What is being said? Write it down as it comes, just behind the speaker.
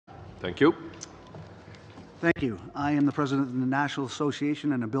Thank you. Thank you. I am the president of the National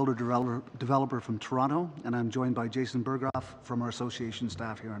Association and a builder-developer from Toronto, and I'm joined by Jason Berghoff from our association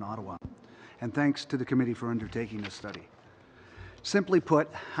staff here in Ottawa. And thanks to the committee for undertaking this study. Simply put,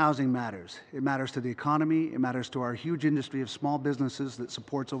 housing matters. It matters to the economy. It matters to our huge industry of small businesses that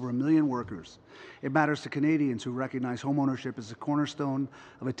supports over 1 million workers. It matters to Canadians who recognize homeownership as the cornerstone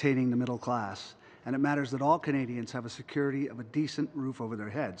of attaining the middle class. And it matters that all Canadians have a security of a decent roof over their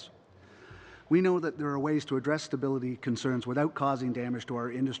heads. We know that there are ways to address stability concerns without causing damage to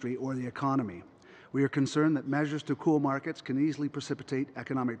our industry or the economy. We are concerned that measures to cool markets can easily precipitate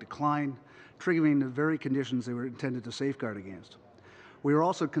economic decline, triggering the very conditions they were intended to safeguard against. We are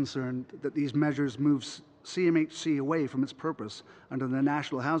also concerned that these measures move CMHC away from its purpose under the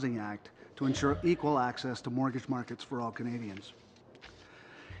National Housing Act to ensure equal access to mortgage markets for all Canadians.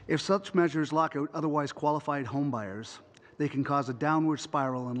 If such measures lock out otherwise qualified homebuyers, they can cause a downward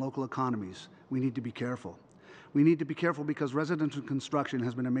spiral in local economies. We need to be careful. We need to be careful because residential construction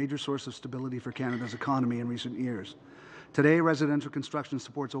has been a major source of stability for Canada's economy in recent years. Today, residential construction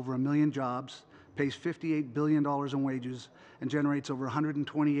supports over 1 million jobs, pays $58 billion in wages, and generates over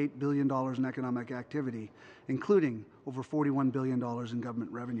 $128 billion in economic activity, including over $41 billion in government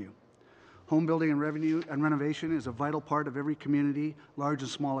revenue. Home building and renovation is a vital part of every community, large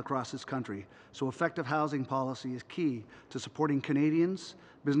and small, across this country. So effective housing policy is key to supporting Canadians,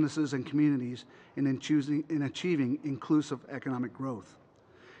 businesses, and communities in achieving inclusive economic growth.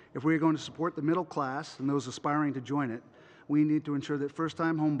 If we are going to support the middle class and those aspiring to join it, we need to ensure that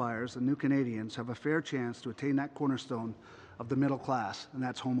first-time homebuyers and new Canadians have a fair chance to attain that cornerstone of the middle class, and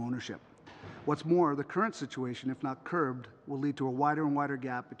that's home ownership. What's more, the current situation, if not curbed, will lead to a wider and wider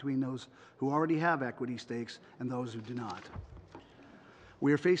gap between those who already have equity stakes and those who do not.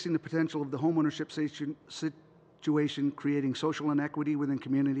 We are facing the potential of the homeownership situation creating social inequity within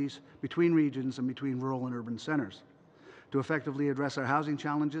communities, between regions, and between rural and urban centres. To effectively address our housing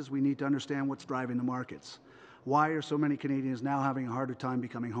challenges, we need to understand what's driving the markets. Why are so many Canadians now having a harder time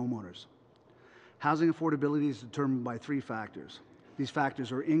becoming homeowners? Housing affordability is determined by 3 factors. These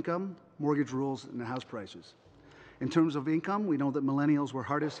factors are income, mortgage rules, and house prices. In terms of income, we know that millennials were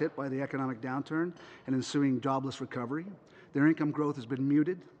hardest hit by the economic downturn and ensuing jobless recovery. Their income growth has been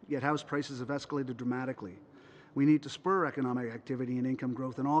muted, yet house prices have escalated dramatically. We need to spur economic activity and income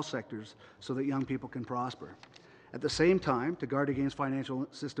growth in all sectors so that young people can prosper. At the same time, to guard against financial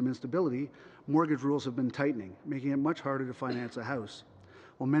system instability, mortgage rules have been tightening, making it much harder to finance a house.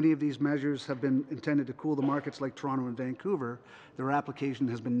 While many of these measures have been intended to cool the markets like Toronto and Vancouver, their application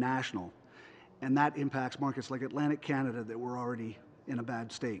has been national, and that impacts markets like Atlantic Canada that were already in a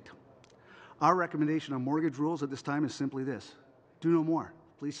bad state. Our recommendation on mortgage rules at this time is simply this: do no more.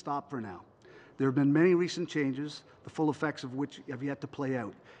 Please stop for now. There have been many recent changes, the full effects of which have yet to play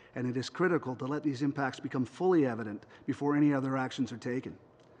out, and it is critical to let these impacts become fully evident before any other actions are taken.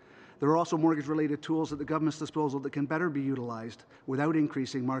 There are also mortgage-related tools at the government's disposal that can better be utilized without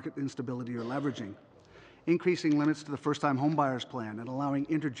increasing market instability or leveraging. Increasing limits to the first-time homebuyers plan and allowing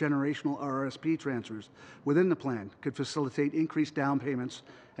intergenerational RRSP transfers within the plan could facilitate increased down payments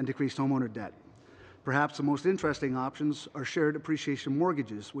and decreased homeowner debt. Perhaps the most interesting options are shared appreciation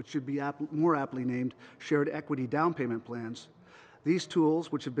mortgages, which should be more aptly named shared equity down payment plans. These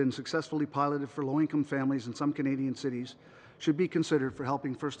tools, which have been successfully piloted for low-income families in some Canadian cities, should be considered for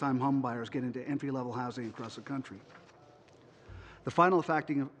helping first-time homebuyers get into entry-level housing across the country. The final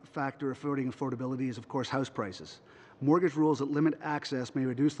factor affecting affordability is, of course, house prices. Mortgage rules that limit access may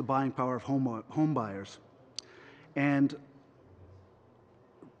reduce the buying power of home buyers, and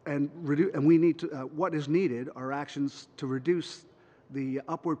we need to. What is needed are actions to reduce the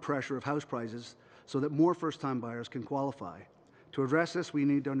upward pressure of house prices so that more first-time buyers can qualify. To address this, we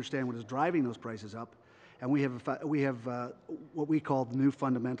need to understand what is driving those prices up, and we have what we call the new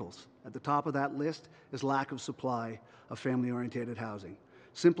fundamentals. At the top of that list is lack of supply of family-oriented housing.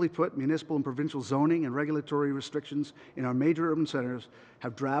 Simply put, municipal and provincial zoning and regulatory restrictions in our major urban centres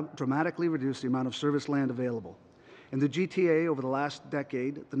have dramatically reduced the amount of service land available. In the GTA over the last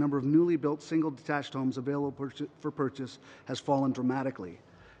decade, the number of newly built single detached homes available for purchase has fallen dramatically.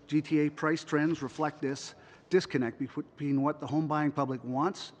 GTA price trends reflect this disconnect between what the home buying public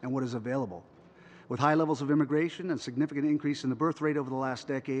wants and what is available. With high levels of immigration and significant increase in the birth rate over the last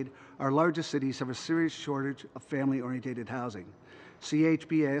decade, our largest cities have a serious shortage of family-oriented housing.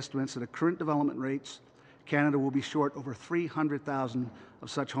 CHBA estimates that at current development rates, Canada will be short over 300,000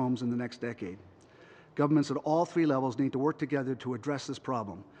 of such homes in the next decade. Governments at all 3 levels need to work together to address this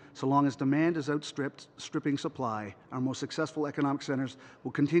problem. So long as demand is outstripping supply, our most successful economic centres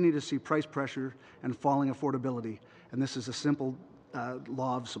will continue to see price pressure and falling affordability, and this is a simple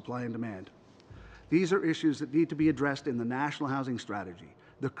law of supply and demand. These are issues that need to be addressed in the National Housing Strategy.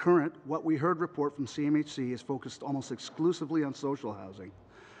 The current What We Heard report from CMHC is focused almost exclusively on social housing.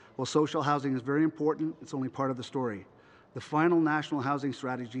 While social housing is very important, it's only part of the story. The final National Housing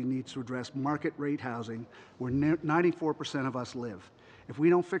Strategy needs to address market rate housing where 94% of us live. If we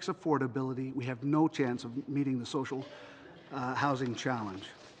don't fix affordability, we have no chance of meeting the social housing challenge.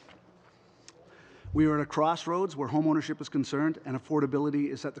 We are at a crossroads where homeownership is concerned and affordability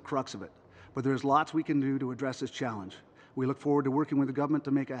is at the crux of it. But there's lots we can do to address this challenge. We look forward to working with the government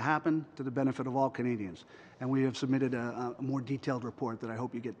to make it happen to the benefit of all Canadians. And we have submitted a more detailed report that I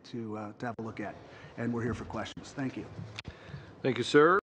hope you get to have a look at. And we're here for questions. Thank you. Thank you, sir.